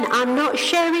I'm not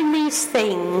sharing these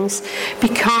things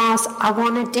because I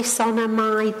want to dishonour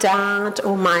my dad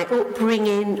or my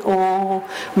upbringing or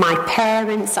my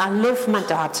parents. I love my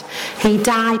dad. He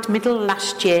died middle of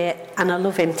last year and I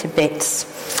love him to bits.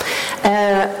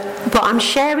 But I'm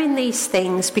sharing these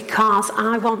things because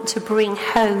I want to bring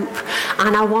hope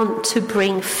and I want to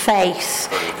bring faith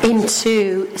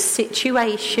into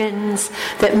situations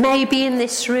that may be in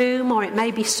this room or it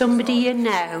may be somebody you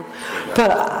know.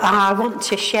 But I want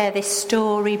to share this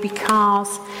story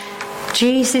because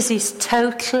Jesus is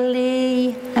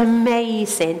totally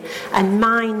amazing and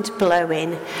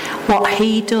mind-blowing what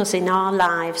he does in our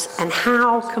lives and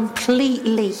how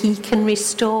completely he can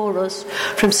restore us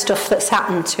from stuff that's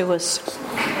happened to us.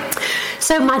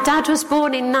 So my dad was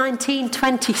born in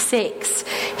 1926.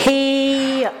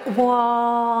 He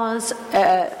was,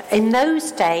 in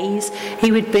those days,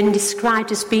 he would have been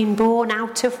described as being born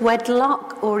out of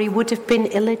wedlock, or he would have been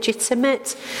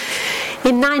illegitimate.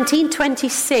 In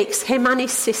 1926, him and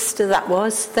his sister, that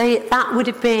would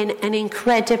have been an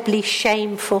incredibly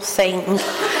shameful thing.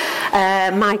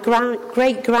 My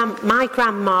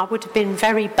grandma would have been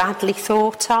very badly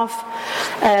thought of.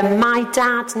 My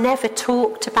dad never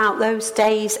talked about those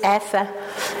days ever,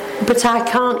 but I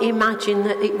can't imagine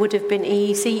that it would have been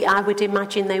easy. I would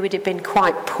imagine they would have been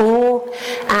quite poor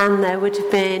and there would have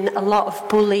been a lot of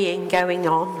bullying going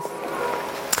on.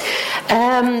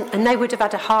 And they would have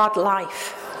had a hard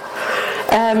life.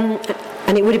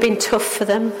 And it would have been tough for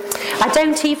them. I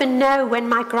don't even know when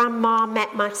my grandma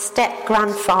met my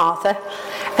step-grandfather.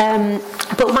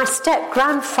 But my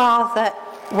step-grandfather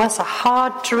was a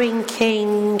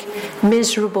hard-drinking,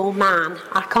 miserable man.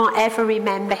 I can't ever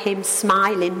remember him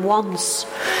smiling once.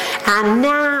 And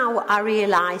now I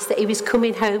realise that he was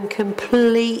coming home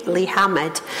completely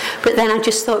hammered. But then I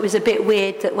just thought it was a bit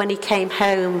weird that when he came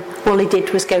home, all he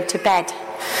did was go to bed.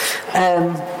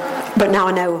 But now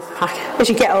I know, as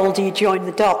you get older, you join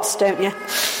the dots, don't you?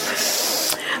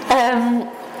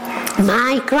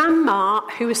 My grandma,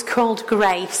 who was called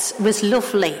Grace, was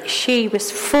lovely. She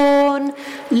was fun,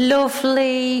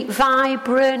 lovely,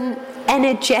 vibrant,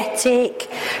 energetic.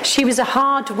 She was a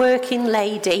hard-working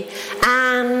lady,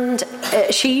 and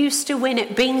she used to win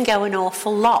at bingo an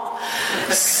awful lot.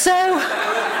 So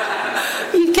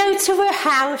you go to her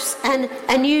house and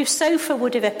a new sofa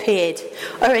would have appeared,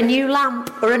 or a new lamp,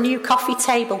 or a new coffee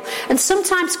table. And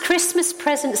sometimes Christmas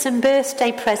presents and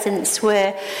birthday presents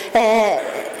were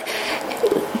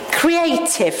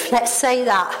creative, let's say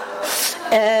that.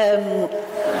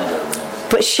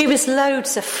 But she was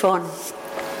loads of fun.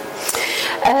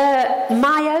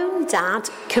 My own dad,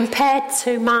 compared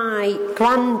to my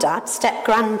granddad,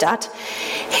 step-granddad,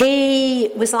 he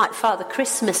was like Father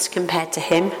Christmas compared to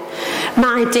him.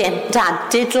 My dad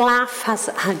did laugh, has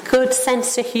a good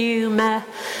sense of humour.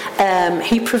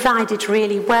 He provided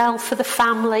really well for the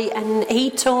family, and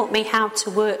he taught me how to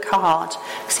work hard,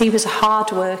 because he was a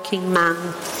hard-working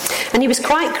man. And he was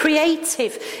quite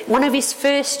creative. One of his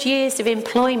first years of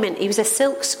employment, he was a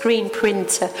silk screen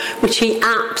printer, which he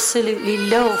absolutely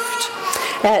loved.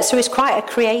 So he was quite a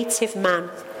creative man.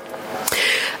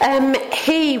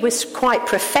 He was quite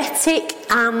prophetic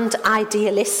and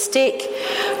idealistic,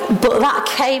 but that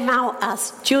came out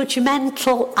as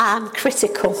judgmental and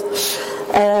critical.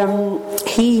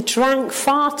 He drank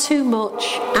far too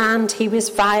much, and he was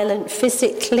violent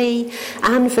physically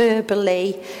and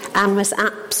verbally, and was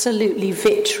absolutely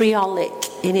vitriolic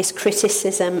in his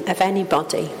criticism of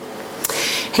anybody.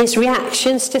 His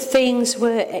reactions to things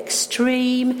were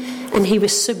extreme, and he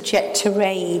was subject to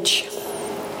rage.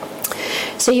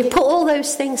 So you put all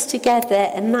those things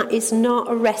together, and that is not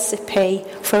a recipe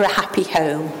for a happy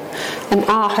home. And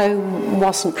our home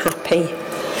wasn't happy.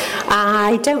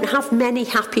 I don't have many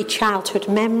happy childhood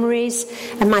memories,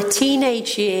 and my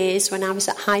teenage years when I was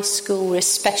at high school were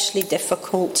especially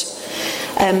difficult.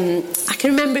 I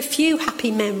can remember a few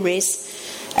happy memories.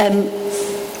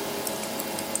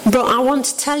 But I want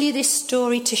to tell you this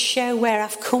story to show where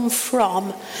I've come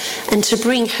from and to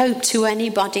bring hope to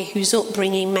anybody whose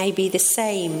upbringing may be the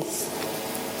same.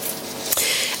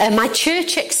 My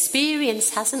church experience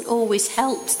hasn't always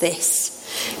helped this,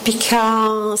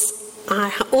 because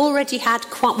I already had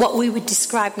quite what we would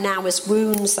describe now as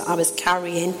wounds that I was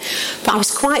carrying. But I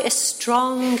was quite a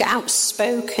strong,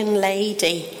 outspoken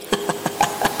lady.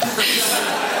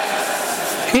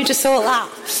 Who'd have thought that?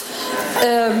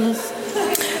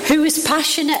 Who was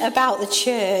passionate about the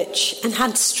church and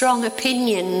had strong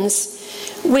opinions,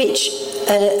 which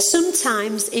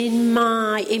sometimes in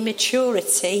my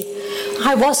immaturity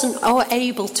I wasn't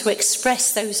able to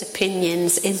express those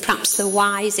opinions in perhaps the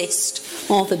wisest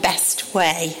or the best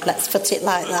way. Let's put it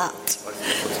like that.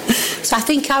 So I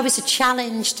think I was a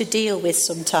challenge to deal with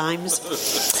sometimes.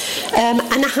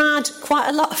 And I had quite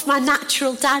a lot of my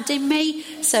natural dad in me,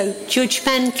 so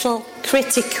judgmental,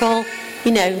 critical,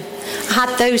 I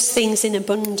had those things in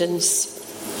abundance.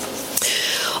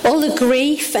 All the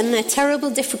grief and the terrible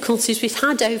difficulties we've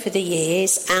had over the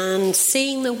years, and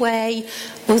seeing the way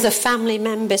other family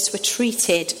members were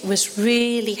treated was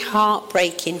really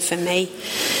heartbreaking for me.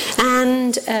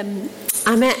 And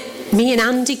me and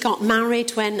Andy got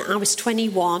married when I was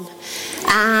 21,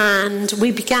 and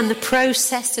we began the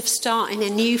process of starting a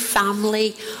new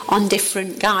family on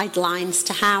different guidelines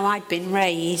to how I'd been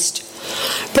raised.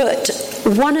 But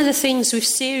one of the things we've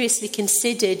seriously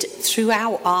considered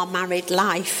throughout our married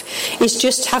life is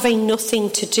just having nothing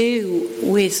to do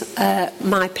with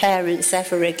my parents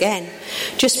ever again,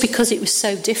 just because it was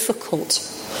so difficult.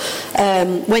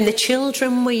 When the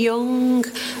children were young,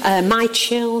 my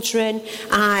children,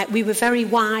 we were very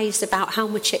wise about how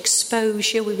much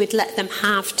exposure we would let them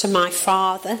have to my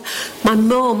father. My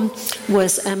mum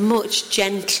was a much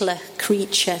gentler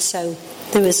creature, so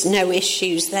there was no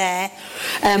issues there.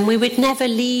 We would never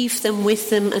leave them with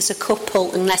them as a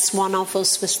couple unless one of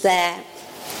us was there,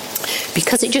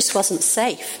 because it just wasn't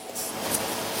safe.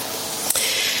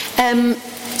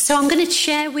 So I'm going to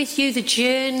share with you the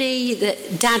journey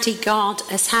that Daddy God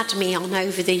has had me on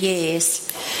over the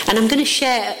years. And I'm going to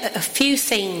share a few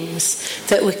things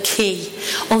that were key.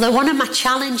 Although one of my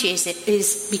challenges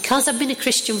is, because I've been a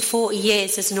Christian 40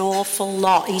 years, there's an awful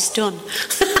lot he's done.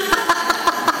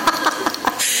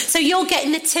 So you're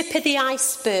getting the tip of the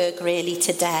iceberg really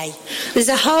today. There's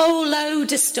a whole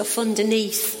load of stuff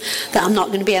underneath that I'm not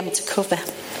going to be able to cover.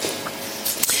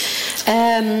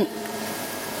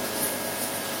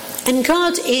 And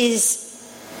God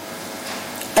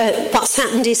what's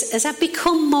happened is, as I've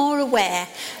become more aware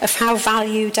of how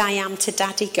valued I am to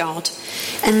Daddy God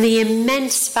and the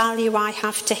immense value I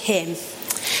have to him,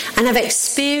 and I've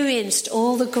experienced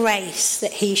all the grace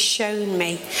that he's shown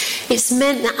me, it's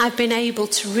meant that I've been able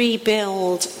to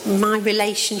rebuild my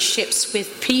relationships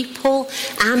with people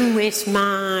and with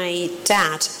my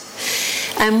dad.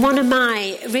 And one of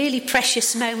my really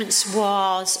precious moments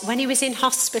was when he was in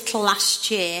hospital last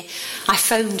year. I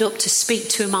phoned up to speak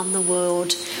to him on the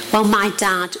ward. Well, my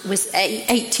dad was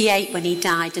 88 when he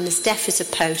died and as deaf as a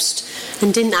post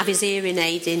and didn't have his hearing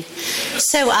aid in.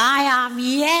 So I am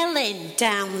yelling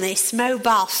down this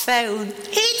mobile phone,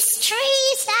 "It's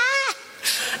Theresa!"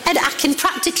 And I can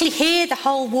practically hear the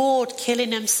whole ward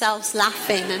killing themselves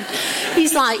laughing. And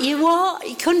he's like, "You what?"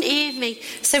 He couldn't hear me.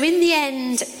 So in the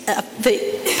end, I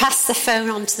passed the phone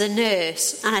on to the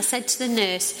nurse. And I said to the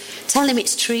nurse, "Tell him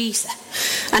it's Theresa."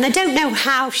 And I don't know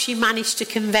how she managed to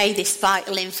convey this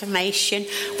vital information,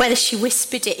 whether she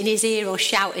whispered it in his ear or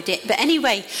shouted it. But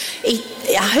anyway,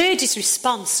 I heard his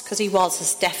response because he was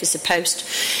as deaf as a post.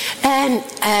 And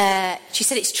she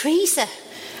said, "It's Theresa."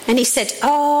 And he said,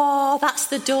 "Oh, that's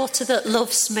the daughter that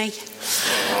loves me."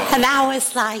 And I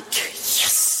was like,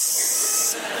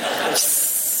 yes,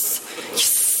 yes,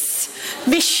 yes,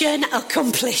 mission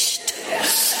accomplished.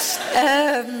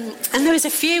 And there was a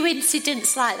few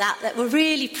incidents like that were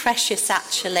really precious,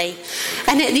 actually.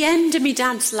 And at the end of my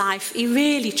dad's life, he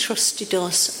really trusted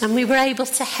us, and we were able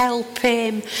to help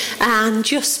him and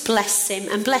just bless him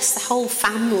and bless the whole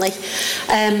family.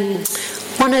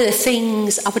 One of the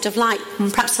things I would have liked,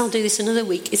 and perhaps I'll do this another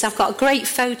week, is I've got a great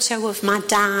photo of my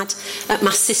dad at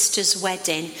my sister's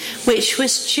wedding, which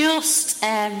was just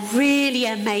a really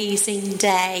amazing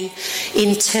day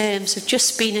in terms of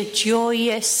just being a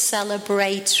joyous,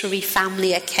 celebratory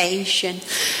family occasion.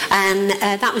 And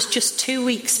that was just 2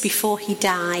 weeks before he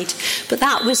died. But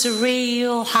that was a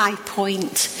real high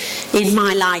point in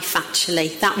my life, actually.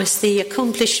 That was the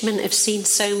accomplishment of seeing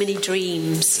so many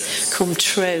dreams come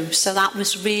true. So that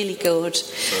was really good.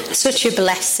 Such a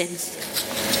blessing.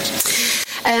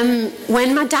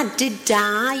 When my dad did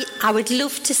die, I would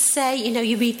love to say,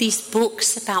 you read these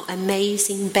books about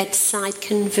amazing bedside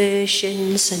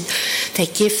conversions and they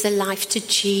give their life to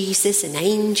Jesus and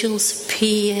angels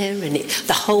appear and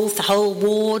the whole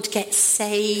ward gets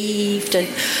saved,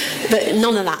 but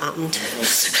none of that happened.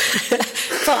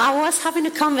 But I was having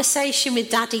a conversation with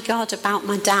Daddy God about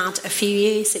my dad a few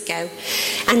years ago,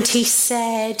 and he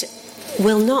said,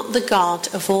 "Will not the God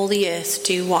of all the earth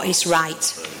do what is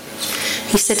right?"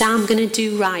 He said, "I'm going to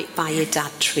do right by your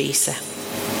dad, Theresa."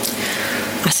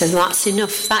 I said, "That's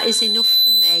enough. That is enough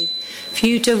for me. If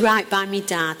you do right by me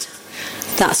dad,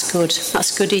 that's good.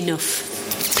 That's good enough."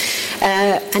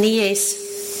 And he is.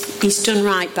 He's done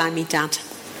right by me dad.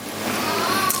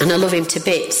 And I love him to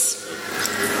bits.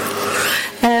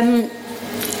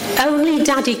 Only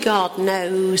Daddy God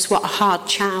knows what a hard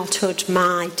childhood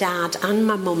my dad and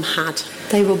my mum had.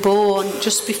 They were born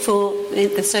just before,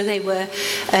 so they were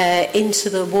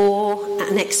into the war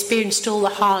and experienced all the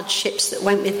hardships that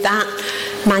went with that.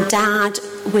 My dad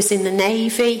was in the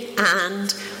Navy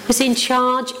and was in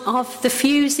charge of the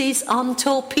fuses on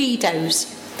torpedoes,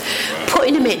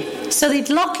 putting them in. So they'd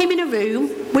lock him in a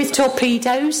room with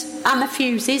torpedoes and the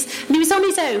fuses, and he was on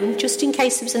his own just in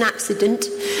case there was an accident,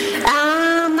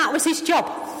 and that was his job.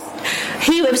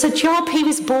 It was a job he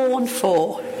was born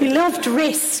for. He loved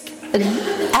risk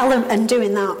and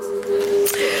doing that.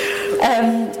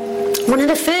 One of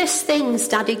the first things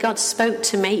Daddy God spoke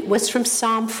to me was from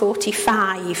Psalm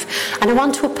 45, and I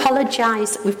want to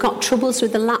apologise. We've got troubles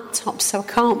with the laptop, so I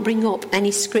can't bring up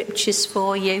any scriptures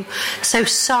for you. So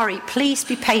sorry, please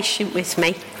be patient with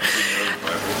me.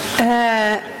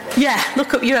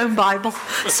 Look up your own Bible.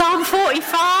 Psalm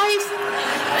 45.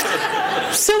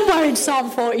 Somewhere in Psalm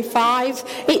 45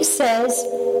 it says,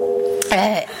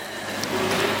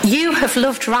 you have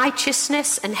loved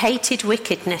righteousness and hated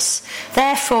wickedness.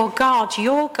 Therefore God,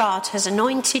 your God, has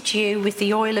anointed you with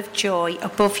the oil of joy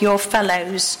above your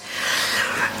fellows.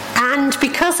 And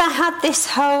because I had this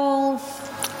whole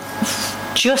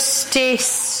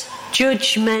justice,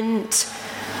 judgment,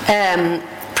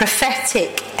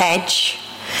 prophetic edge,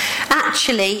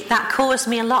 actually that caused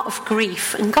me a lot of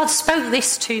grief. And God spoke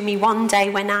this to me one day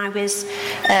when I was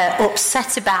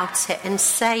upset about it, and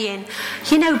saying,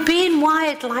 being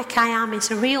wired like I am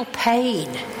is a real pain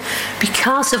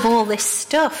because of all this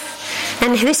stuff.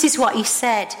 And this is what he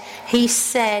said. He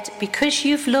said, because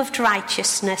you've loved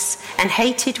righteousness and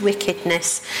hated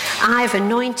wickedness, I've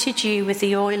anointed you with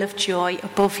the oil of joy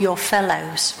above your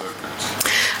fellows.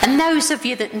 And those of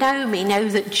you that know me know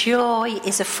that joy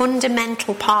is a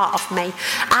fundamental part of me,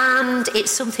 and it's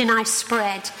something I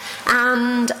spread,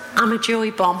 and I'm a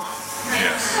joy bomb.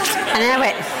 Yes. I know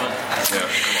it.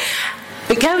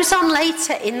 It goes on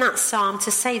later in that psalm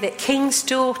to say that king's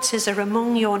daughters are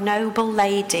among your noble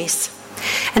ladies.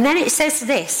 And then it says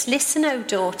this, listen, O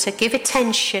daughter, give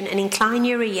attention and incline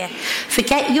your ear.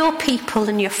 Forget your people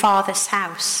and your father's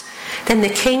house. Then the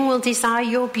king will desire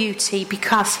your beauty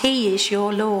because he is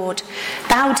your Lord.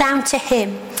 Bow down to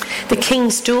him. The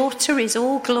king's daughter is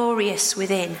all glorious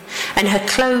within, and her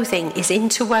clothing is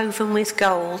interwoven with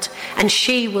gold, and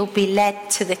she will be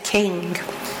led to the king.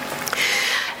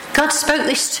 God spoke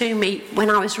this to me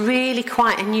when I was really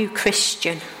quite a new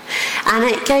Christian, and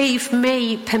it gave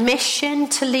me permission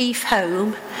to leave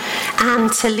home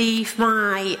and to leave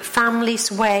my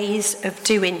family's ways of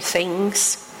doing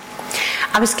things.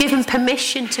 I was given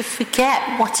permission to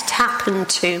forget what had happened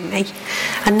to me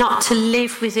and not to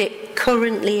live with it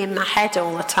currently in my head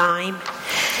all the time.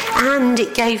 And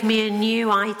it gave me a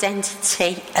new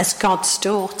identity as God's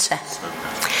daughter.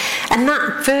 And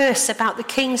that verse about the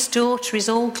king's daughter is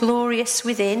all glorious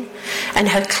within, and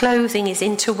her clothing is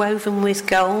interwoven with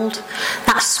gold,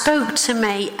 that spoke to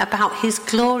me about his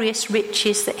glorious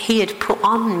riches that he had put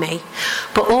on me,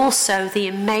 but also the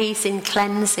amazing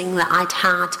cleansing that I'd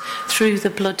had through the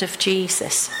blood of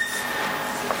Jesus.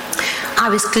 I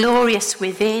was glorious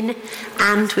within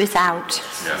and without.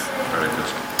 Yeah, very good.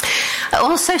 It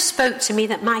also spoke to me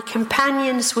that my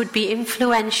companions would be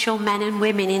influential men and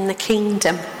women in the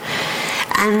kingdom.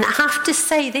 And I have to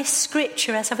say, this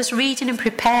scripture, as I was reading and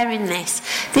preparing this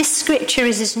scripture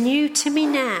is as new to me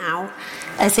now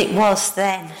as it was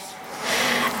then.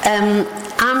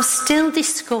 I'm still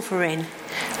discovering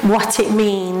what it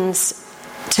means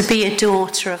to be a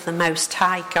daughter of the Most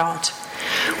High God.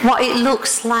 What it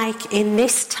looks like in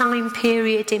this time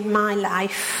period in my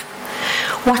life.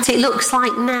 What it looks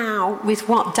like now with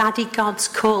what Daddy God's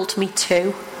called me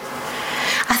to.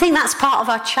 I think that's part of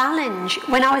our challenge.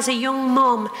 When I was a young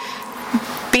mum,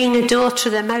 being a daughter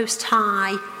of the Most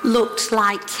High looked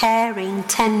like caring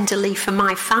tenderly for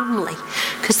my family,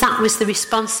 because that was the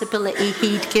responsibility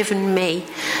he'd given me,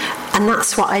 and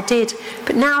that's what I did.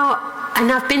 But now,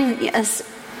 and I've been, as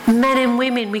men and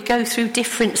women, we go through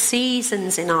different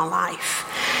seasons in our life.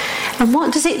 And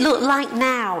what does it look like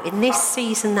now, in this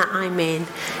season that I'm in,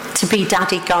 to be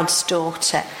Daddy God's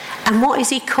daughter? And what is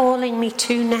he calling me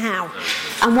to now?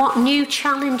 And what new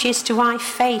challenges do I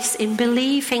face in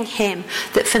believing him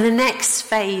that for the next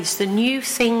phase, the new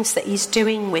things that he's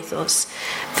doing with us,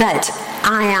 that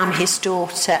I am his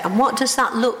daughter? And what does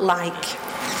that look like?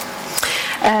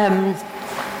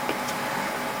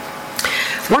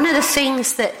 One of the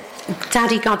things that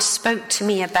Daddy God spoke to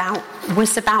me about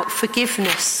was about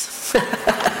forgiveness.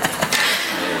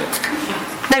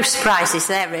 No surprises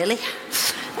there, really.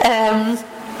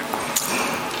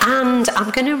 And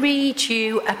I'm going to read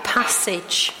you a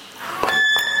passage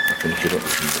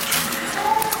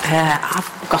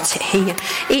I've got it here.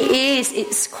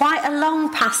 It's quite a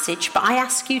long passage, but I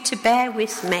ask you to bear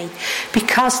with me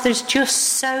because there's just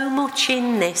so much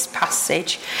in this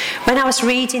passage. When I was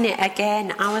reading it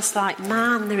again, I was like,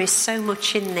 man, there is so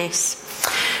much in this.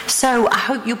 So I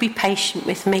hope you'll be patient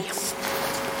with me.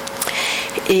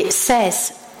 It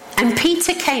says, and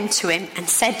Peter came to him and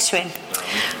said to him,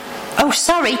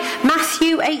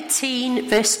 Matthew 18,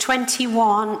 verse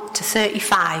 21 to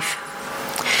 35.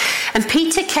 And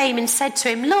Peter came and said to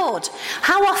him, Lord,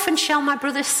 how often shall my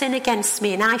brother sin against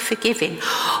me and I forgive him?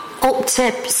 Up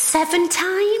to 7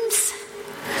 times?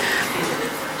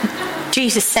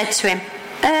 Jesus said to him,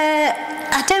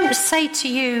 I don't say to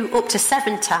you up to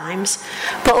 7 times,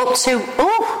 but up to,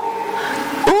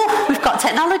 we've got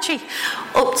technology,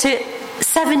 up to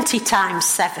 70 times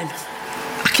 7.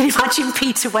 I can imagine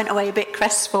Peter went away a bit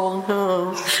crestfallen.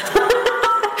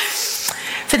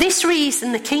 For this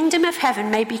reason, the kingdom of heaven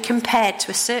may be compared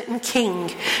to a certain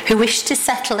king who wished to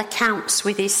settle accounts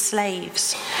with his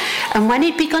slaves. And when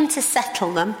he'd begun to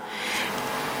settle them,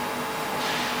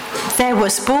 there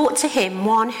was brought to him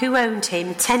one who owed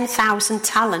him 10,000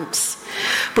 talents.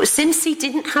 But since he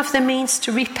didn't have the means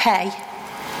to repay,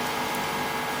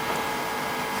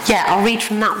 I'll read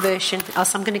from that version,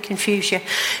 else I'm going to confuse you.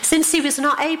 Since he was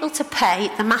not able to pay,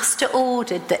 the master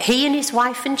ordered that he and his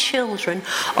wife and children,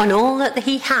 and all that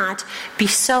he had, be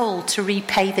sold to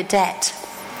repay the debt.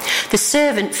 The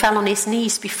servant fell on his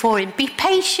knees before him. Be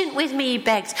patient with me, he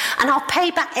begged, and I'll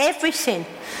pay back everything.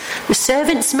 The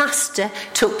servant's master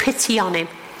took pity on him,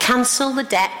 cancelled the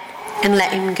debt, and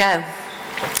let him go.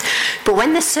 But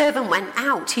when the servant went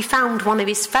out, he found one of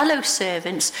his fellow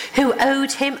servants who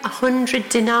owed him 100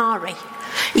 denarii.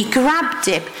 He grabbed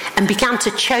him and began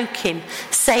to choke him,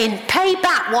 saying, Pay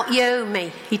back what you owe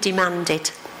me, he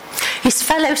demanded. His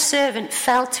fellow servant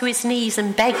fell to his knees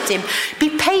and begged him, Be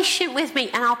patient with me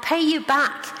and I'll pay you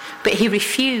back. But he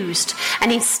refused,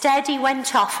 and instead he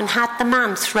went off and had the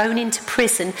man thrown into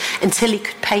prison until he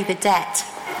could pay the debt.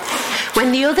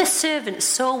 When the other servants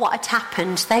saw what had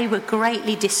happened, they were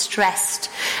greatly distressed,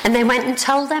 and they went and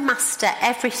told their master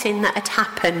everything that had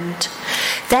happened.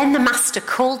 Then the master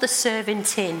called the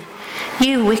servant in.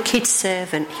 You wicked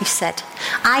servant, he said,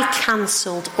 I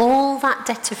cancelled all that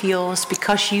debt of yours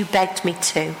because you begged me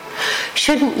to.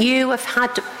 Shouldn't you have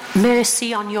had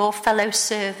mercy on your fellow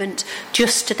servant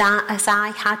just as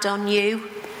I had on you?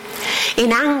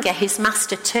 In anger, his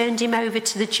master turned him over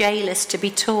to the jailers to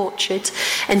be tortured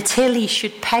until he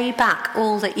should pay back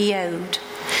all that he owed.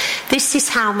 This is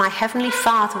how my heavenly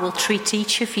Father will treat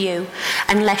each of you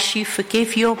unless you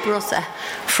forgive your brother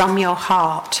from your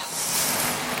heart.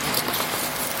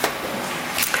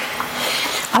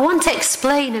 I want to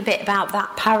explain a bit about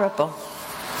that parable.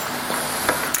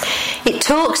 It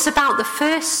talks about the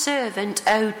first servant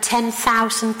owed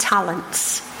 10,000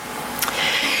 talents.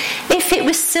 If it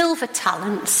was silver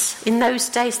talents, in those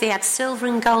days they had silver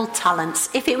and gold talents.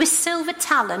 If it was silver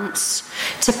talents,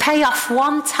 to pay off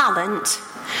 1 talent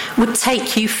would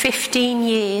take you 15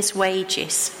 years'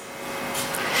 wages.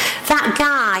 That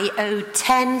guy owed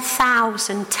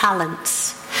 10,000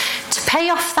 talents. To pay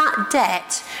off that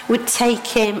debt would take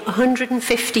him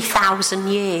 150,000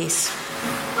 years.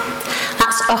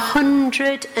 That's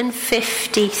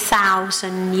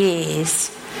 150,000 years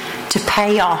to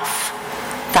pay off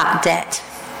that debt.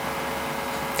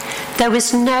 There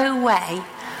was no way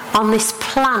on this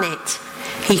planet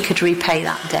he could repay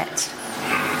that debt.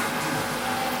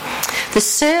 The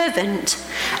servant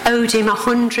owed him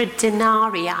 100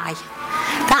 denarii.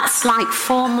 That's like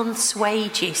 4 months'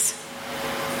 wages.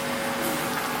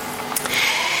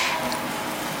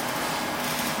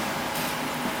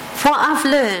 What I've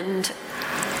learned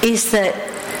is that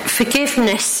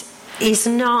forgiveness is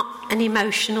not an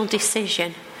emotional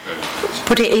decision,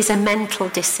 but it is a mental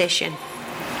decision.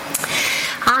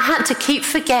 I had to keep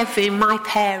forgiving my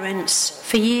parents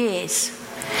for years,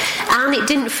 and it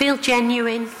didn't feel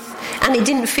genuine, and it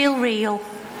didn't feel real,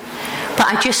 but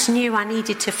I just knew I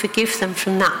needed to forgive them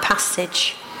from that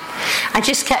passage. I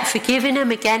just kept forgiving them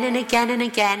again and again and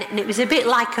again, and it was a bit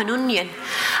like an onion.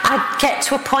 I'd get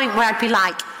to a point where I'd be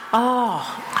like, oh,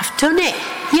 I've done it,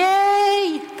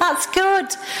 yay, that's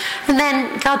good. And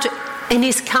then God, in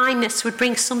his kindness, would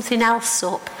bring something else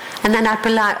up, and then I'd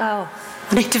be like, oh,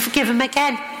 I need to forgive him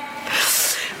again.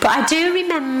 But I do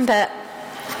remember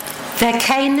there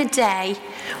came the day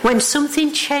when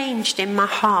something changed in my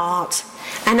heart,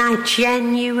 and I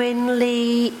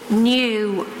genuinely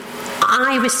knew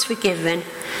I was forgiven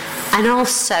And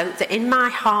also that in my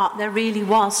heart there really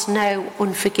was no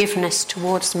unforgiveness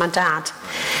towards my dad.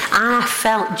 I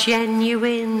felt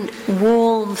genuine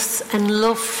warmth and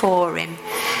love for him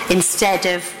instead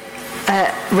of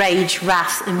rage,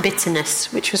 wrath and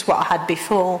bitterness, which was what I had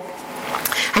before.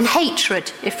 And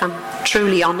hatred, if I'm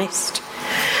truly honest.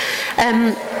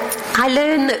 I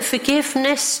learned that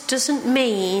forgiveness doesn't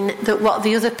mean that what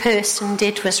the other person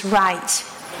did was right.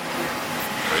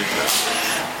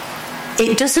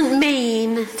 It doesn't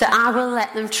mean that I will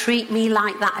let them treat me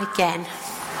like that again,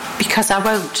 because I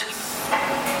won't.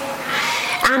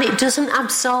 And it doesn't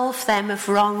absolve them of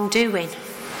wrongdoing.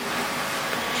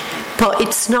 But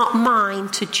it's not mine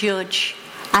to judge,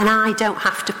 and I don't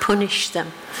have to punish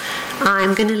them.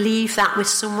 I'm going to leave that with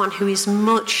someone who is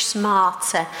much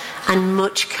smarter and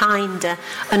much kinder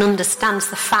and understands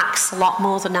the facts a lot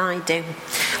more than I do.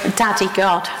 Daddy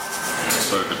God.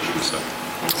 So good, Theresa.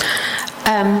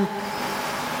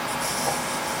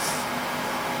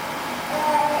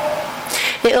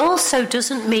 It also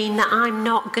doesn't mean that I'm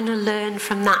not going to learn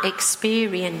from that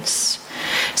experience.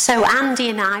 So Andy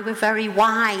and I were very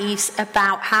wise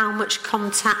about how much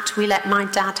contact we let my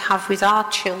dad have with our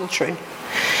children.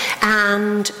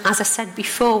 And as I said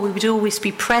before, we would always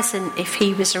be present if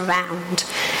he was around.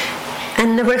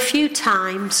 And there were a few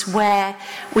times where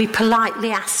we politely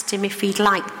asked him if he'd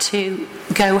like to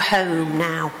go home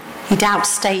now. He'd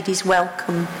outstayed his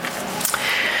welcome.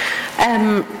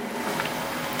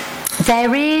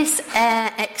 There is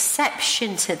an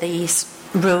exception to these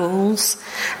rules.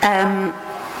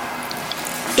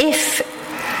 If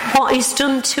what is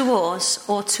done to us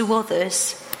or to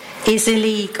others is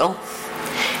illegal,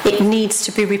 it needs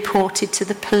to be reported to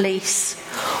the police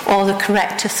or the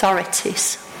correct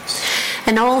authorities.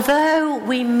 And although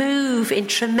we move in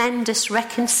tremendous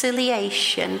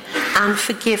reconciliation and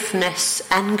forgiveness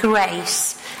and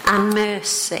grace and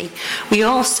mercy, we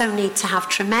also need to have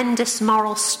tremendous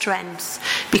moral strength,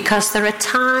 because there are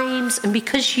times, and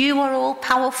because you are all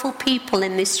powerful people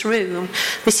in this room,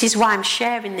 this is why I'm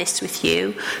sharing this with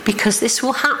you, because this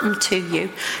will happen to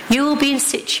you. You will be in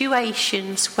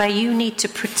situations where you need to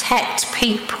protect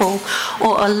people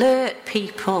or alert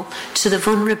people to the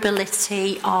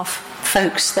vulnerability of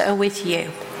folks that are with you.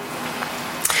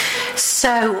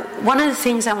 So one of the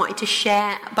things I wanted to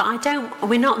share, but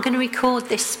we're not going to record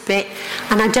this bit,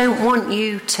 and I don't want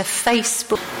you to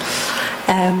Facebook.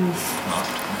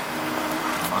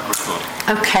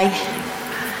 Okay.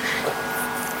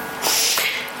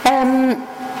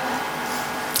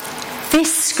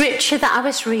 This scripture that I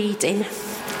was reading,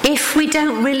 if we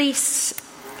don't release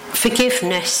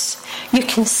forgiveness, you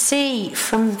can see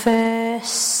from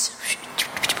verse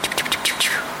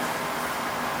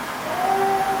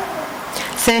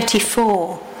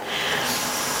 34.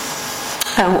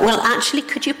 Oh, well, actually,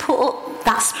 could you put up...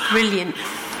 That's brilliant.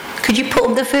 Could you put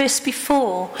up the verse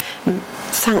before?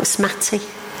 Thanks, Matty.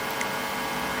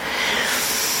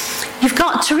 You've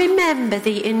got to remember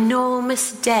the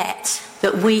enormous debt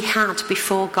that we had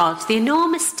before God. The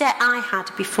enormous debt I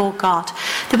had before God.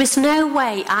 There was no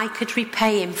way I could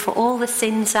repay him for all the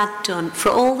sins I'd done, for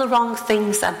all the wrong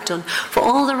things I'd done, for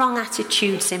all the wrong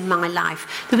attitudes in my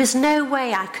life. There was no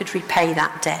way I could repay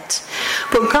that debt.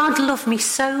 But God loved me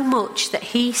so much that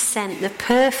he sent the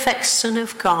perfect Son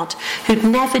of God, who'd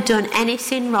never done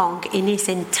anything wrong in his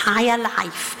entire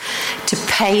life, to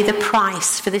pay the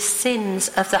price for the sins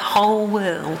of the whole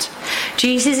world.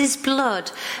 Jesus'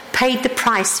 blood paid the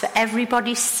price for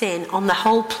everybody's sin on the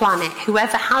whole planet,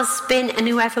 whoever has been and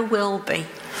whoever will be.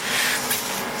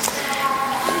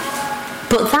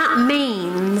 But that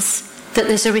means that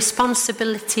there's a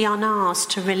responsibility on ours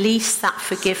to release that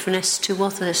forgiveness to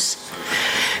others.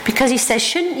 Because he says,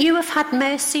 shouldn't you have had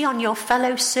mercy on your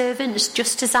fellow servants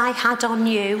just as I had on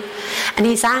you? And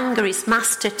his anger, his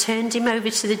master turned him over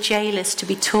to the jailers to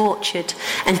be tortured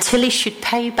until he should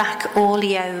pay back all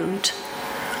he owed.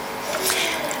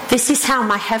 This is how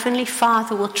my heavenly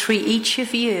Father will treat each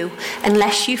of you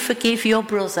unless you forgive your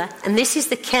brother, and this is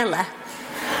the killer,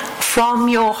 from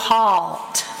your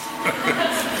heart.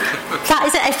 That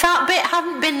is it. If that bit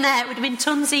hadn't been there, it would have been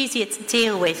tons easier to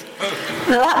deal with.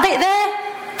 But that bit there,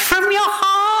 from your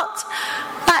heart,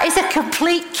 that is a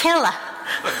complete killer.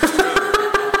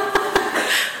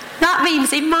 That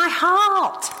means in my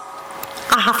heart,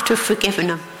 I have to have forgiven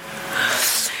them.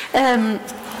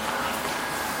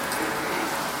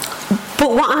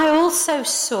 But what I also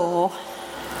saw,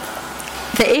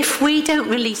 that if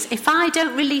I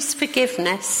don't release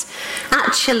forgiveness,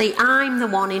 actually I'm the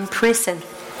one in prison.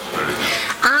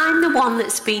 I'm the one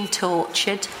that's been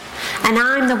tortured, and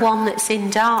I'm the one that's in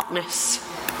darkness.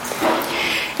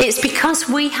 It's because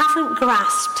we haven't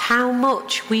grasped how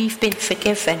much we've been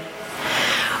forgiven.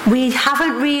 We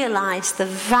haven't realised the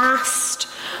vast,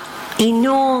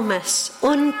 enormous,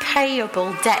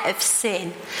 unpayable debt of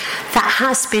sin that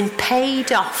has been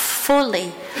paid off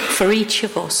fully for each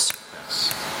of us.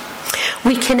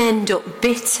 We can end up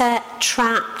bitter,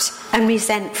 trapped and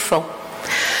resentful.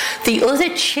 The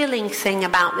other chilling thing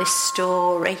about this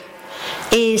story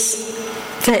is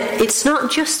that it's not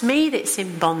just me that's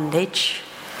in bondage.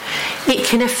 It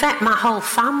can affect my whole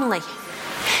family.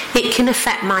 It can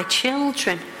affect my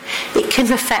children. It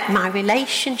can affect my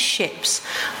relationships.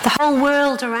 The whole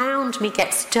world around me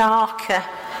gets darker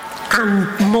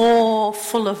and more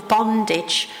full of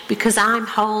bondage because I'm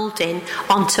holding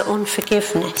onto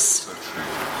unforgiveness.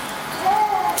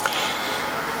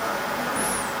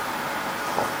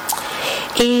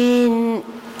 In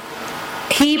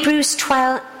Hebrews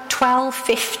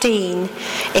 12:15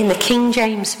 in the King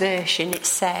James Version it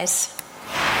says,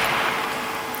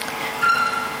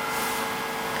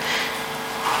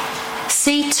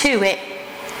 "See to it,"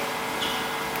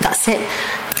 that's it,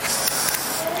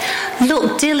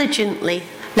 "look diligently,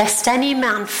 lest any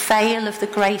man fail of the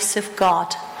grace of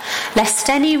God, lest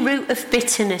any root of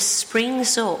bitterness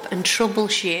springs up and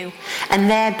troubles you, and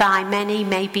thereby many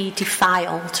may be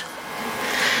defiled."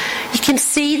 You can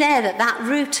see there that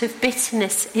root of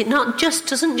bitterness, it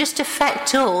doesn't just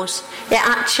affect us, it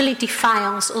actually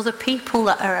defiles other people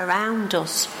that are around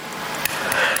us.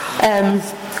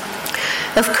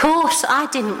 Of course, I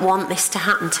didn't want this to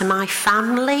happen to my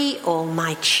family or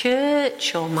my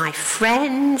church or my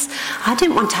friends. I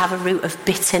didn't want to have a root of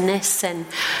bitterness and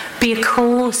be a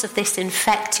cause of this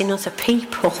infecting other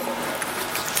people.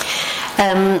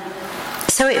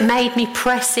 So it made me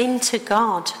press into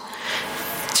God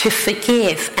to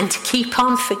forgive and to keep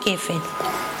on forgiving.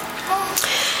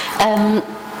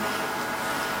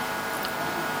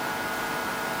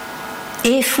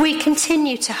 If we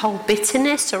continue to hold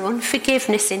bitterness or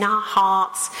unforgiveness in our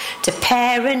hearts to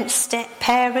parents,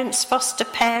 step-parents, foster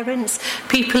parents,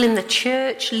 people in the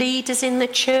church, leaders in the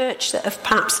church that have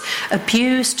perhaps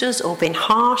abused us or been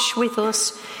harsh with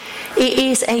us, it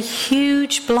is a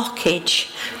huge blockage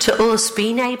to us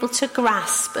being able to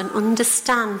grasp and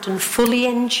understand and fully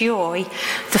enjoy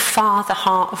the Father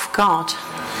heart of God,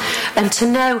 and to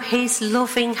know his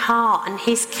loving heart and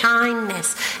his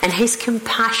kindness and his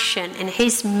compassion and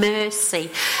his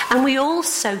mercy. And we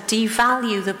also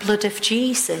devalue the blood of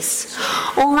Jesus,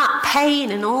 all that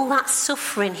pain and all that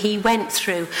suffering he went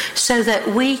through so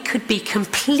that we could be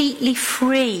completely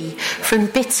free from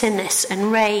bitterness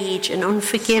and rage and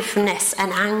unforgiveness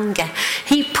and anger.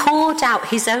 He poured out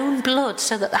his own blood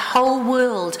so that the whole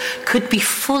world could be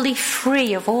fully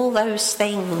free of all those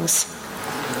things.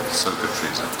 So good,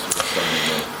 Theresa.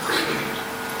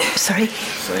 Sorry?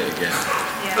 Say it again.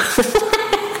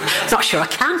 Not sure I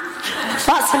can.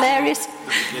 That's hilarious. The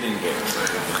beginning bit.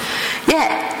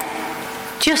 Yeah.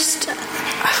 Just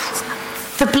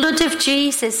the blood of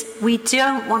Jesus, we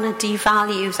don't want to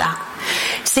devalue that.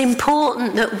 It's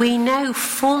important that we know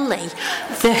fully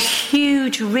the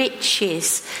huge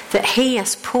riches that he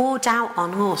has poured out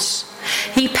on us.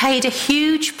 He paid a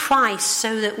huge price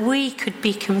so that we could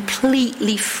be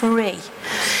completely free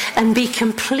and be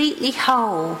completely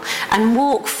whole and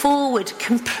walk forward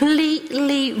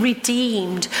completely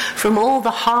redeemed from all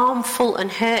the harmful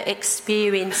and hurt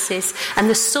experiences and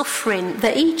the suffering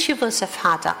that each of us have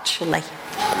had, actually.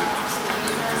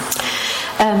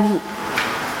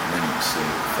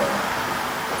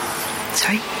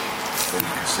 Sorry?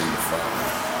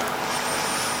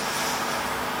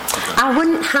 I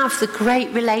wouldn't have the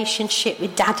great relationship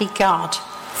with Daddy God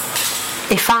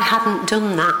if I hadn't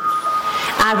done that.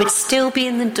 I would still be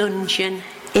in the dungeon,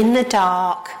 in the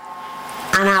dark,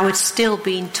 and I would still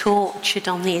be tortured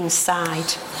on the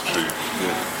inside.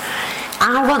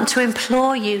 I want to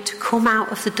implore you to come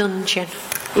out of the dungeon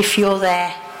if you're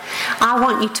there. I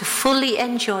want you to fully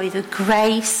enjoy the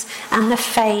grace and the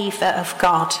favour of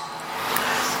God.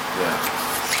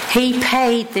 He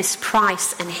paid this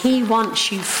price and he wants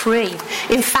you free.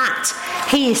 In fact,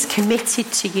 he is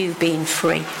committed to you being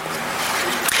free.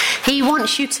 He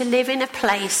wants you to live in a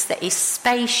place that is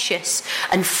spacious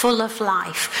and full of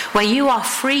life, where you are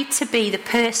free to be the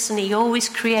person he always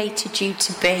created you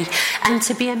to be, and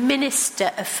to be a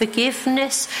minister of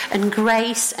forgiveness and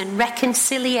grace and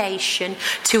reconciliation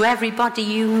to everybody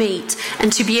you meet,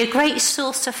 and to be a great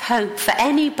source of hope for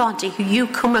anybody who you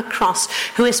come across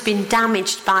who has been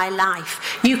damaged by life.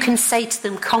 You can say to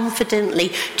them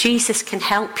confidently, Jesus can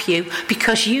help you,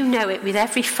 because you know it with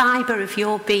every fibre of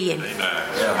your being.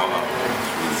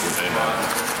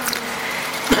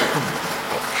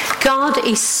 God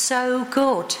is so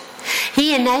good.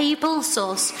 He enables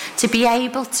us to be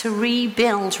able to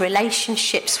rebuild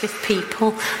relationships with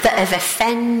people that have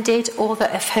offended or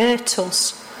that have hurt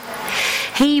us.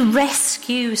 He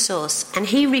rescues us and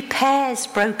he repairs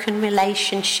broken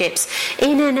relationships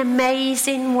in an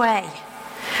amazing way,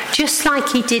 just like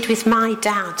he did with my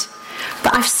dad.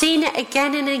 But I've seen it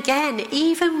again and again,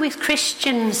 even with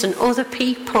Christians and other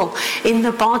people in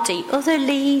the body, other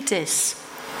leaders.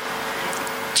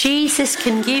 Jesus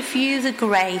can give you the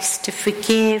grace to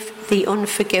forgive the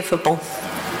unforgivable.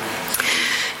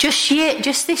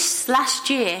 Just this last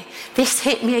year, this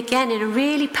hit me again in a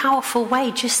really powerful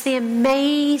way. Just the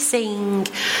amazing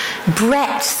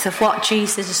breadth of what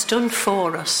Jesus has done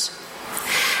for us.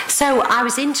 So I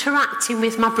was interacting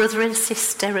with my brother and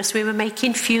sister as we were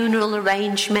making funeral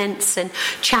arrangements and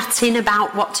chatting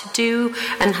about what to do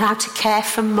and how to care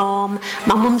for Mum.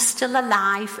 My mum's still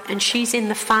alive and she's in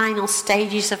the final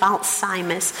stages of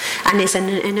Alzheimer's and is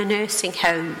in a nursing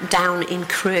home down in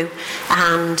Crewe.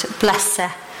 And bless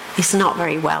her, is not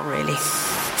very well really.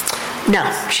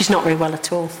 No, she's not very well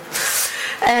at all.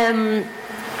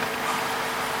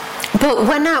 But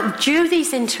when I do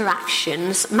these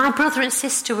interactions, my brother and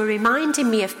sister were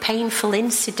reminding me of painful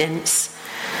incidents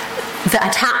that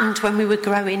had happened when we were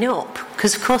growing up,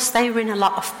 because of course they were in a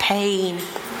lot of pain.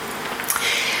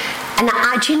 And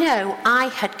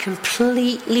I had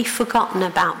completely forgotten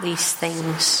about these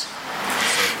things.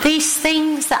 These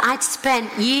things that I'd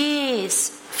spent years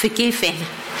forgiving,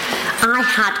 I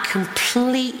had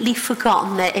completely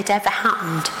forgotten that it ever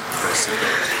happened.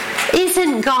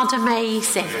 Isn't God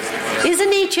amazing?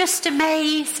 Isn't he just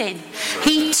amazing?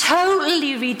 He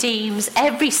totally redeems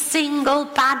every single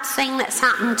bad thing that's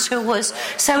happened to us.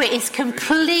 So it is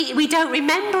complete, we don't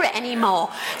remember it anymore.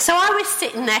 So I was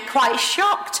sitting there quite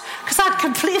shocked because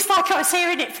it's like I was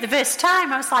hearing it for the first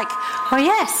time. I was like, oh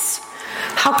yes,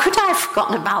 how could I have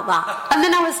forgotten about that? And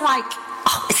then I was like,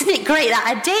 oh, isn't it great that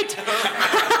I did?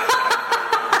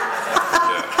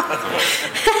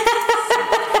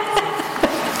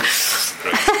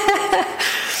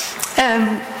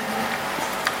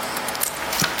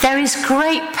 There is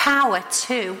great power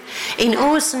too in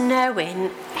us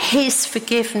knowing his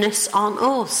forgiveness on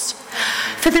us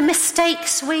for the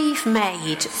mistakes we've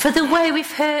made, for the way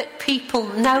we've hurt people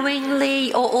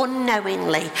knowingly or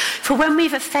unknowingly, for when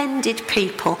we've offended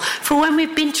people, for when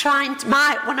we've been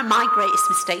one of my greatest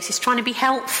mistakes is trying to be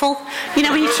helpful. You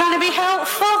know, when you're trying to be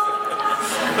helpful,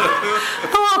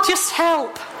 oh, I'll just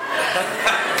help.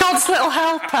 God's little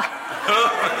helper.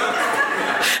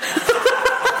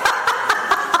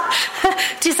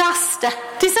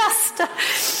 Disaster.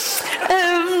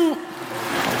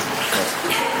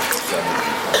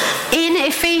 In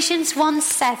Ephesians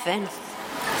 1:7,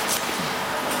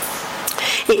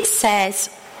 it says,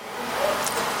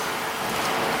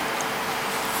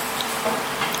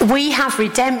 we have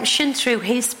redemption through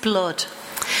his blood,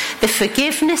 the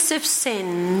forgiveness of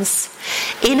sins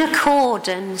in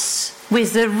accordance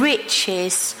with the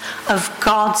riches of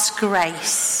God's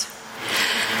grace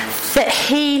that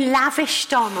he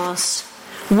lavished on us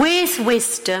with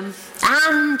wisdom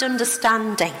and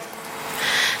understanding.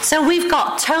 So we've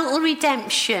got total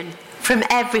redemption from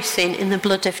everything in the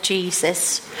blood of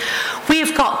Jesus. We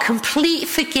have got complete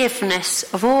forgiveness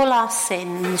of all our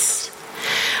sins.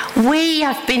 We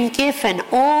have been given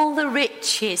all the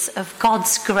riches of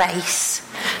God's grace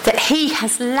that he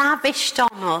has lavished on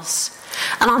us.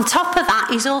 And on top of that,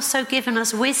 he's also given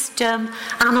us wisdom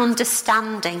and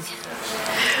understanding.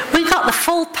 We got the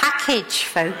full package,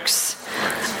 folks.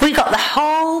 We got the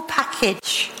whole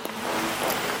package.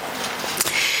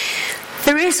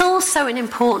 There is also an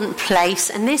important place,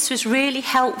 and this was really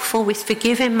helpful with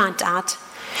forgiving my dad.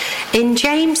 In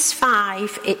James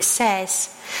 5, it says,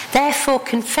 therefore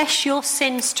confess your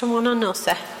sins to one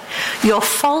another, your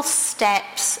false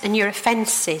steps and your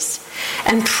offences,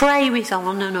 and pray with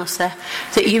one another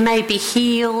that you may be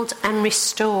healed and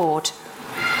restored.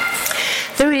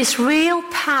 There is real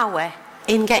power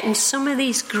in getting some of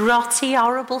these grotty,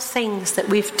 horrible things that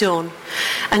we've done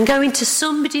and going to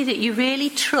somebody that you really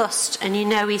trust and you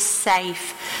know is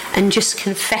safe and just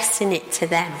confessing it to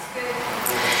them.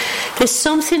 There's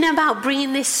something about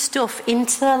bringing this stuff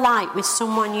into the light with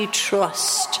someone you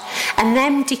trust and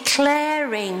them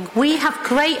declaring we have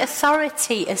great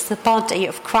authority as the body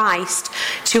of Christ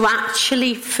to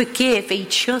actually forgive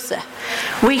each other.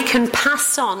 We can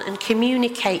pass on and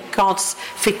communicate God's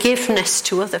forgiveness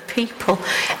to other people.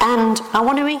 And I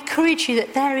want to encourage you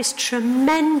that there is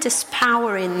tremendous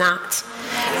power in that.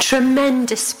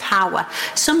 Tremendous power.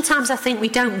 Sometimes I think we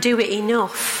don't do it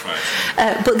enough.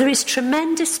 But there is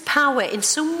tremendous power in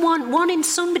in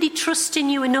somebody trusting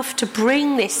you enough to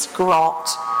bring this grot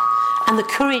and the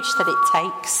courage that it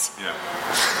takes. Yeah.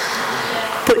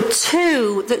 But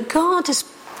two, that God has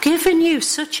given you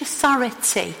such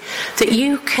authority that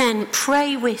you can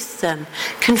pray with them,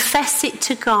 confess it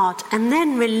to God, and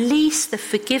then release the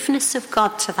forgiveness of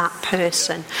God to that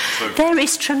person. There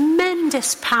is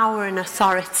tremendous power and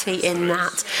authority in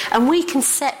that, and we can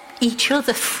set each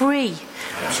other free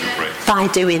by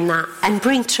doing that and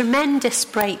bring tremendous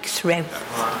breakthrough.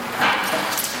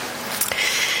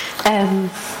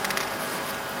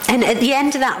 And at the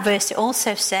end of that verse it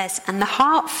also says, and the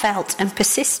heartfelt and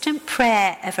persistent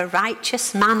prayer of a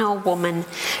righteous man or woman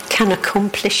can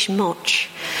accomplish much,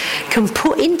 can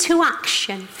put into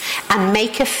action and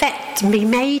be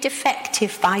made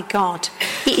effective by God.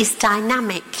 It is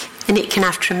dynamic and it can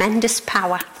have tremendous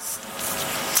power.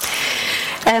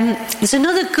 There's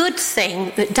another good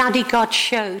thing that Daddy God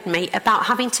showed me about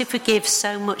having to forgive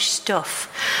so much stuff.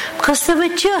 Because there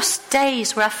were just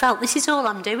days where I felt this is all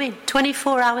I'm doing.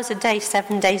 24 hours a day,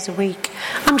 7 days a week.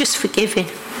 I'm just forgiving.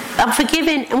 I'm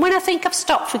forgiving. And when I think I've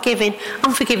stopped forgiving,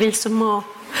 I'm forgiving some more.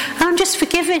 And I'm just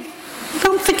forgiving.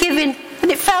 I'm forgiving. And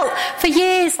it felt for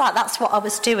years like that's what I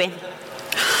was doing.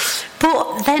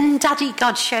 But then Daddy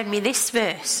God showed me this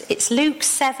verse. It's Luke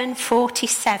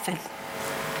 7:47.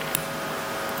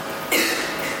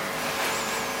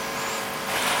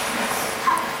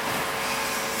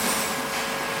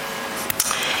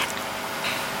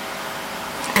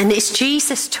 And it's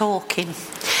Jesus talking.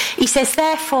 He says,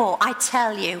 therefore, I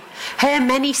tell you, her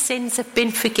many sins have been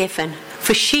forgiven,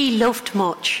 for she loved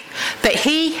much. But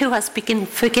he who has been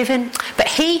forgiven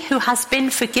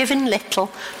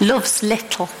little, loves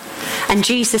little. And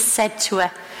Jesus said to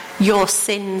her, your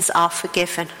sins are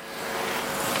forgiven.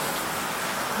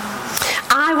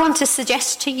 I want to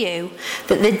suggest to you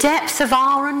that the depth of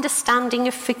our understanding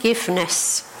of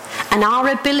forgiveness and our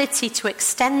ability to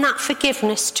extend that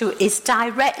forgiveness is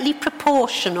directly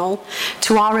proportional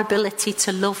to our ability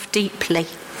to love deeply.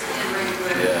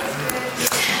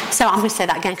 So I'm going to say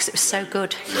that again because it was so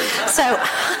good. So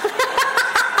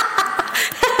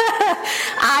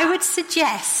I would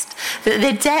suggest that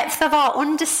the depth of our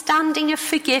understanding of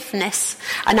forgiveness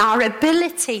and our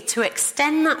ability to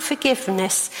extend that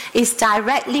forgiveness is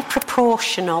directly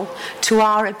proportional to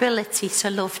our ability to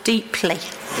love deeply.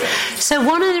 So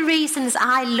one of the reasons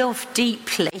I love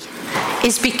deeply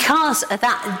is because of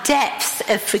that depth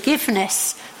of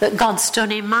forgiveness that God's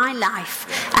done in my life.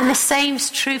 And the same's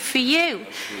true for you.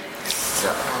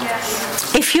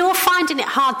 If you're finding it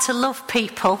hard to love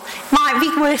people, it might be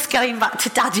worth going back to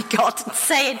Daddy God and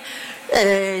saying,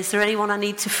 is there anyone I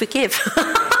need to forgive?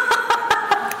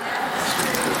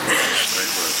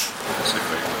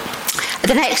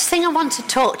 The next thing I want to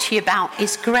talk to you about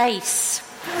is grace.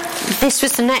 This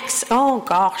was the next... Oh,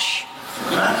 gosh.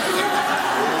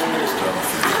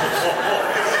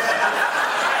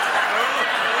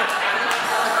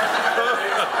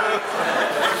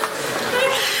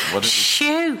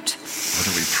 Shoot. What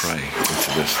do we pray into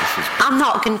this? I'm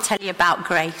not going to tell you about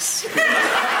grace.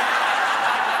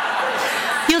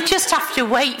 You'll just have to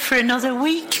wait for another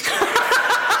week.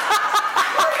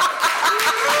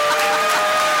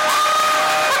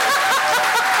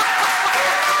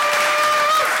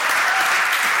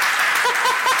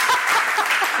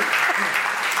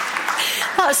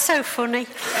 That's so funny.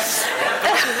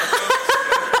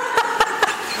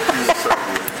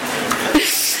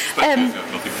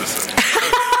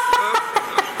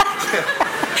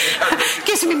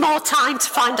 Gives me more time to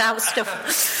find out stuff.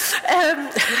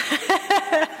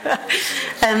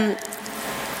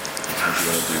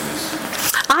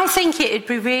 I think it would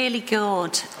be really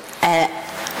good.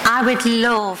 I would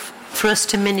love for us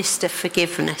to minister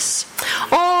forgiveness,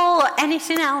 or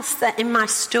anything else that in my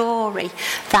story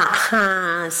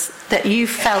that you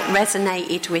felt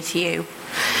resonated with you.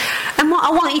 And what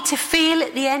I want you to feel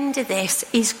at the end of this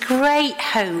is great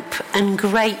hope and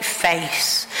great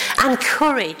faith and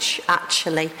courage,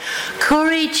 actually.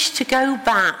 Courage to go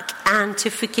back and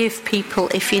to forgive people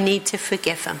if you need to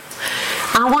forgive them.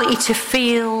 I want you to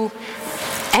feel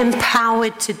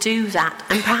empowered to do that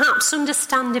and perhaps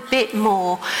understand a bit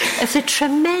more of the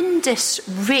tremendous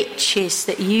riches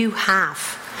that you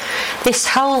have. This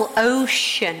whole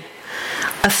ocean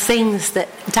of things that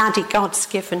Daddy God's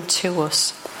given to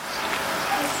us.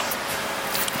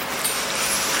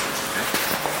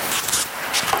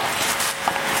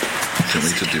 We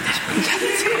to do this,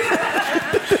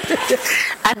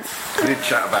 We did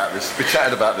chat about this. We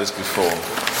chatted about this before.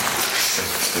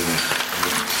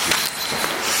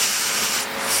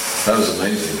 That was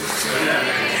amazing.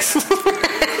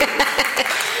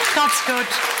 God's good.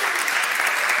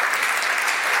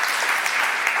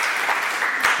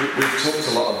 We've talked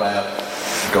a lot about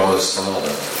God as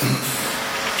Father,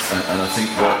 and I think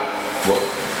what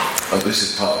this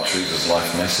is part of Theresa's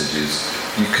life message is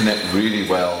you connect really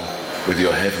well with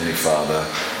your Heavenly Father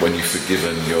when you've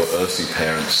forgiven your earthly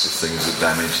parents the things that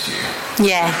damaged you.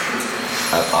 Yeah.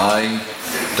 And I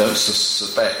don't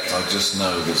suspect, I just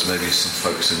know there's maybe some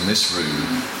folks in this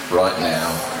room right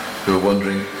now who are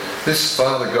wondering, this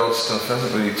Father God stuff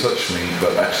hasn't really touched me,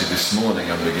 but actually this morning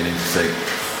I'm beginning to think,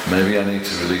 maybe I need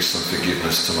to release some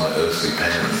forgiveness to my earthly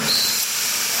parents.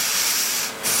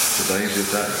 Today's your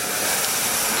day.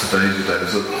 Today's your day.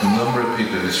 There's a number of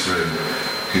people in this room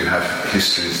who have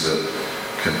histories that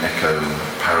can echo and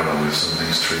parallel with some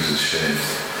things Theresa's shared.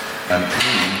 And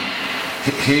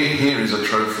here is a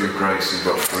trophy of grace who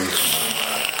got free from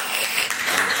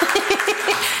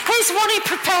Here's one he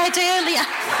prepared earlier.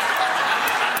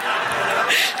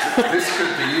 This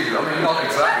could be you. I mean, not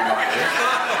exactly like this.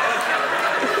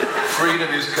 Freedom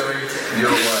is coming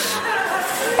your way.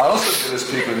 I also feel there's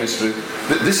people in this room,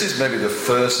 this is maybe the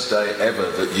first day ever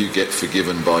that you get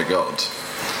forgiven by God.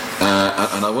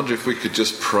 And I wonder if we could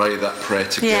just pray that prayer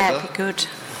together. Yeah, it'd be good.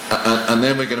 And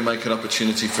then we're going to make an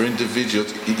opportunity for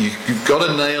individuals. You've got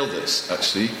to nail this,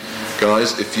 actually.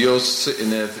 Guys, if you're sitting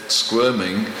there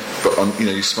squirming, but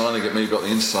you're smiling at me, but on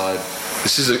the inside,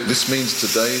 this means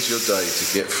today is your day to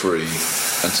get free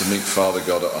and to meet Father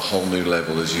God at a whole new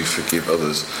level as you forgive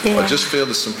others. Yeah. I just feel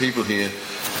there's some people here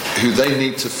who they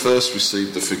need to first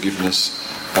receive the forgiveness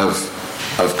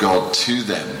of God to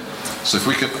them. So if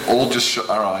we could all just shut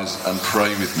our eyes and pray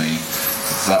with me,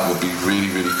 that would be really,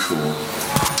 really cool.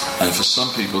 And for some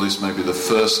people, this may be the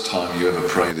first time you ever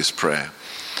pray this prayer.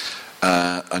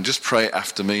 And just pray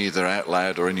after me, either out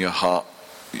loud or in your heart.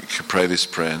 You can pray this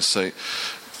prayer and say,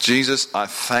 Jesus, I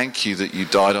thank you that you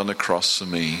died on the cross for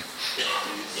me.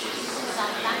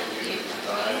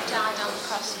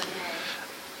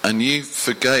 And you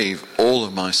forgave all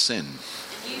of my sin.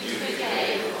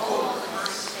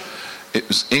 It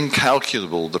was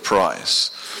incalculable, the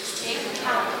price.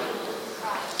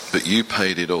 But you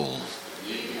paid it all.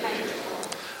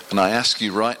 And I ask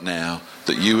you right now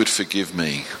that you would forgive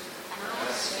me.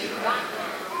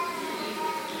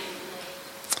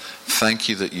 Thank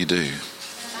you that you do.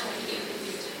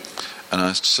 And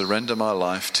I surrender my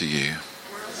life to you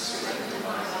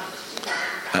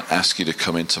and ask you to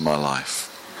come into my life.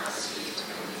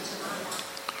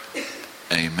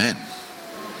 Amen.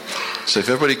 So if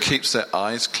everybody keeps their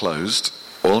eyes closed,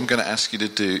 all I'm going to ask you to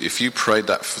do, if you prayed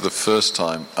that for the first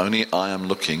time, only I am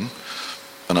looking,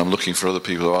 and I'm looking for other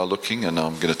people who are looking, and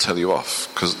I'm going to tell you off,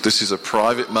 because this is a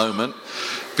private moment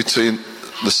between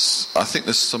this. I think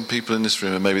there's some people in this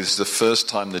room, and maybe this is the first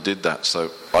time they did that, so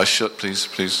I shut, please,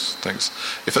 thanks.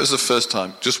 If it was the first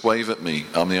time, just wave at me.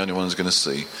 I'm the only one who's going to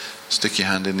see. Stick your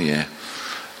hand in the air.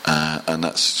 And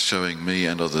that's showing me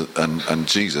and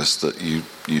Jesus that you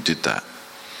did that.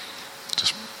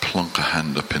 Just plonk a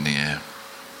hand up in the air.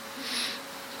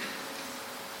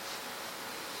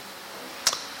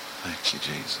 Thank you,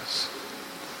 Jesus.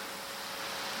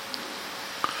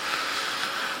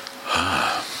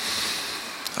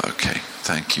 Okay,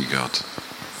 thank you, God.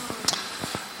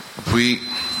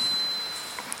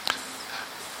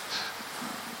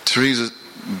 Theresa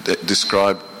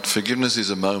described forgiveness is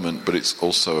a moment, but it's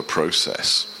also a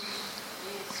process.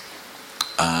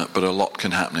 But a lot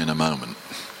can happen in a moment.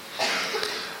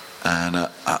 And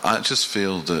I just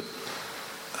feel that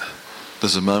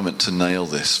there's a moment to nail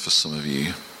this for some of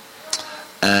you.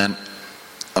 And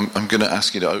I'm going to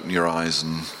ask you to open your eyes,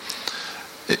 and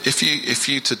if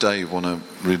you today want to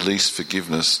release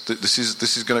forgiveness, this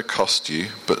is going to cost you,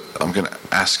 but I'm going to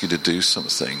ask you to do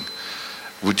something.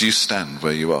 Would you stand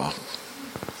where you are?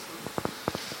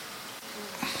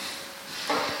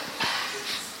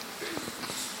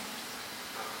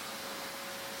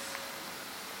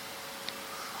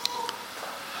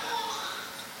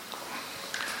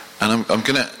 And I'm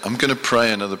going to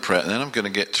pray another prayer, and then I'm going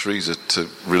to get Theresa to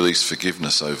release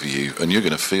forgiveness over you, and you're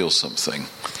going to feel something.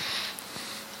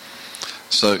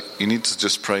 So you need to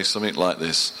just pray something like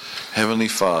this: Heavenly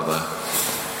Father,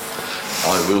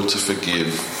 I will to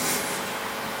forgive.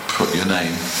 Put your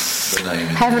name, the name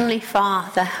in Heavenly there.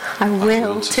 Father, I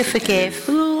will to forgive.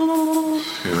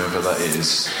 Whoever that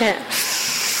is. Yeah.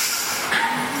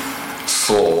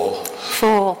 For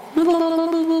For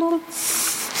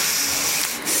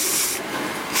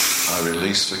I release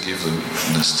release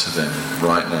forgiveness to them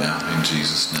right now in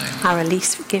Jesus' name. I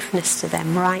release forgiveness to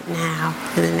them right now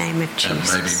in the name of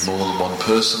Jesus. And maybe more than one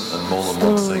person and more than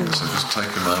one thing. So just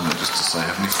take a moment just to say,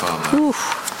 Heavenly Father,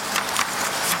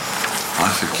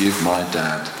 I forgive my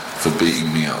dad for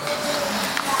beating me up.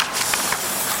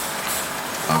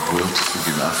 I will to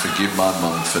forgive. I forgive my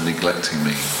mum for neglecting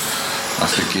me. I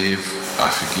forgive.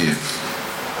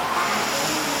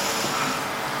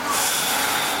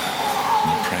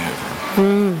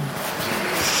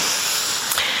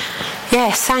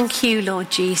 Yes, thank you, Lord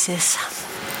Jesus,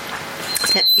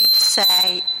 that you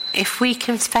say if we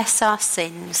confess our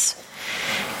sins,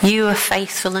 you are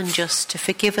faithful and just to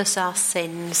forgive us our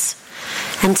sins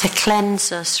and to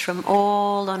cleanse us from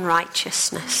all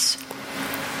unrighteousness.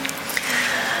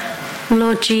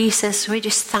 Lord Jesus, we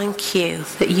just thank you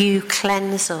that you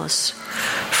cleanse us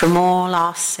from all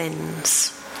our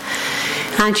sins.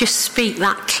 I just speak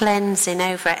that cleansing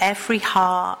over every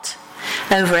heart,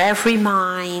 over every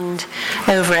mind,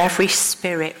 over every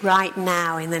spirit right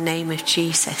now in the name of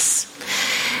Jesus.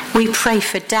 We pray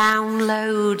for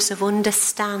downloads of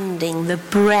understanding the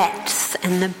breadth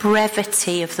and the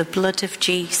brevity of the blood of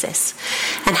Jesus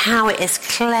and how it has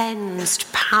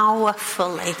cleansed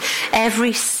powerfully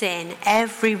every sin,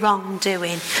 every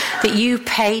wrongdoing, that you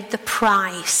paid the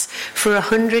price for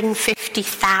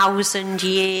 150,000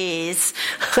 years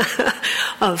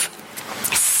of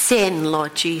sin,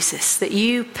 Lord Jesus, that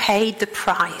you paid the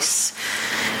price.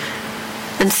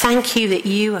 And thank you that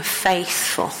you are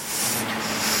faithful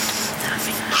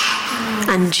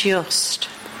and just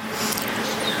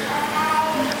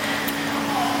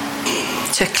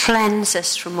to cleanse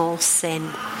us from all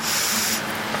sin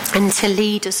and to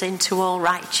lead us into all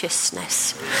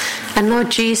righteousness. And Lord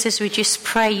Jesus, we just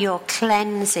pray your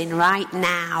cleansing right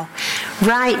now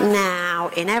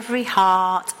in every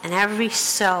heart and every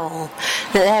soul,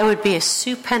 that there would be a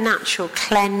supernatural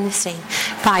cleansing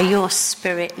by your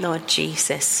Spirit, Lord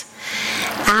Jesus.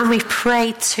 And we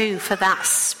pray too for that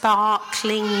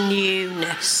sparkling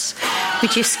newness. We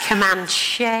just command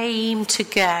shame to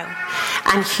go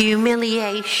and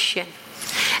humiliation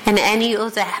and any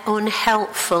other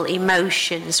unhelpful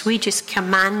emotions. We just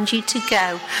command you to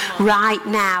go right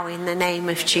now in the name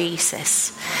of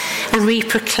Jesus. And we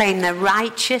proclaim the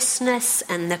righteousness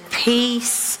and the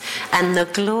peace and the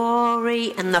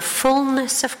glory and the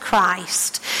fullness of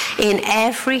Christ in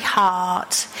every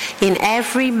heart, in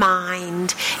every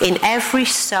mind, in every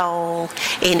soul,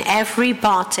 in every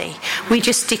body. We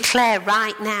just declare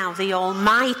right now the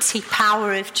almighty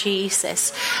power of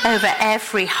Jesus over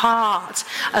every heart,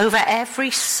 over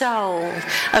every soul,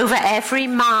 over every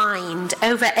mind,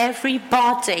 over every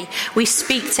body. We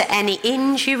speak to any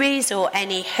injuries or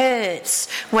any hurts,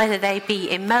 whether they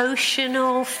be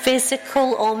emotional,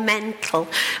 physical or mental,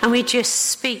 and we just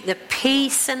speak the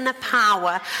peace and the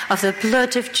power of the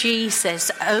blood of Jesus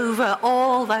over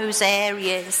all those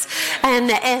areas.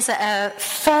 And as a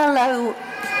fellow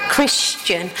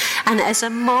Christian and as a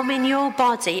mom in your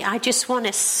body, I just want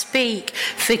to speak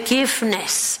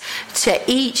forgiveness to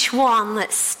each one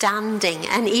that's standing,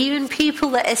 and even people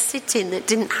that are sitting that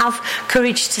didn't have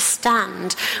courage to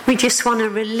stand. We just want to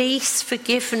release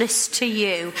forgiveness to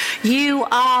you. You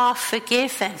are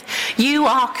forgiven. You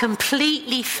are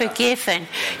completely forgiven.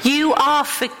 You are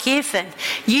forgiven.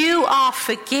 You are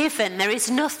forgiven. There is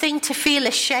nothing to feel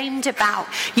ashamed about.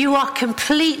 You are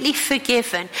completely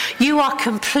forgiven. You are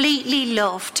completely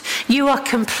loved. You are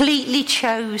completely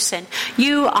chosen.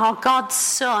 You are God's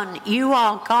son. You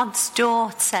are God's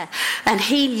daughter, and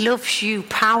he loves you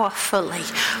powerfully.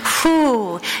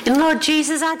 Ooh. And Lord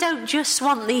Jesus, I don't just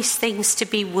want these things to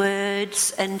be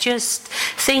words and just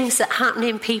things that happen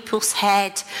in people's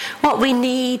head. What we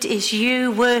need is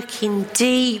you working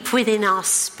deep within our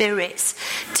spirits,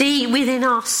 deep within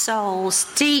our souls,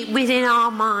 deep within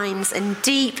our minds, and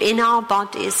deep in our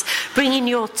bodies, bringing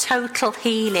your total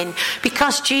healing.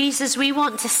 Because Jesus, we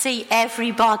want to see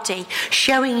everybody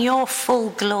showing your full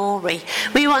glory.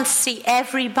 We want to see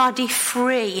everybody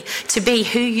free to be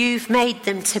who you've made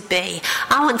them to be.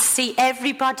 I want to see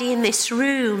everybody in this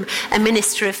room a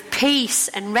minister of peace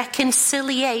and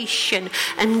reconciliation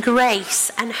and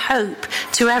grace and hope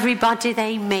to everybody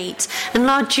they meet. And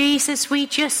Lord Jesus,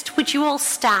 would you all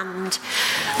stand?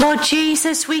 Lord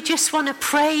Jesus, we just want to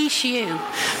praise you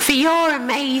for your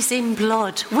amazing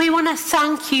blood. We want to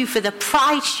thank you for the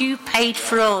price you paid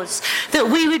for us, that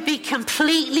we would be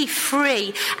completely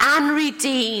free and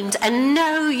redeemed and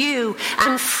know you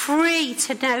and free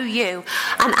to know you.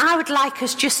 And I would like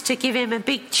us just to give him a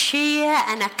big cheer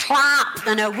and a clap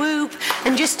and a whoop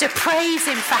and just to praise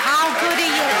him for how good he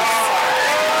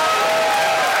is.